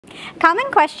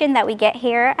Common question that we get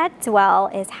here at Dwell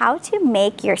is how to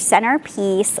make your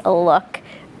centerpiece look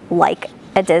like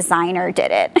a designer did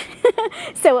it.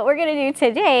 So what we're going to do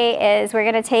today is we're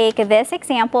going to take this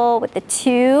example with the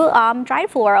two dried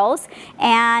florals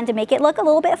and make it look a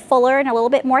little bit fuller and a little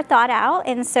bit more thought out.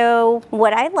 And so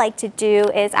what I like to do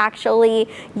is actually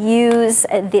use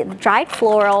the dried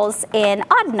florals in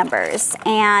odd numbers,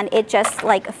 and it just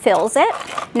like fills it.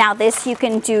 Now this you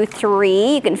can do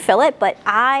 3, you can fill it, but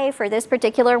I, for this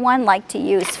particular one, like to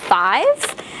use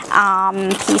 5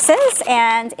 pieces,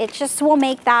 and it just will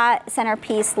make that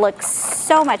centerpiece look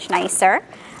so much nicer.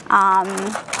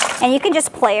 And you can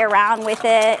just play around with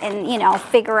it and, you know,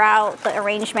 figure out the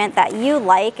arrangement that you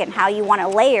like and how you want to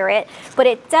layer it. But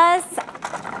it does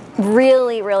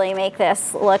really, really make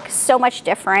this look so much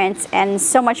different and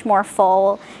so much more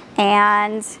full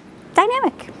and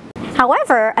dynamic.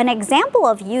 However, an example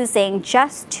of using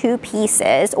just 2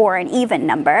 pieces or an even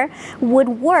number would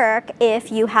work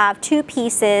if you have 2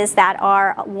 pieces that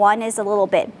are, one is a little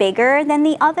bit bigger than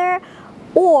the other,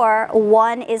 or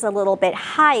one is a little bit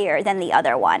higher than the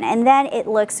other one, and then it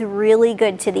looks really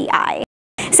good to the eye.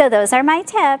 So those are my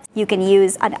tips. You can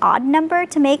use an odd number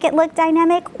to make it look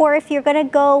dynamic, or if you're gonna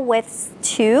go with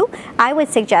 2, I would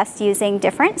suggest using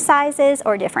different sizes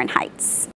or different heights.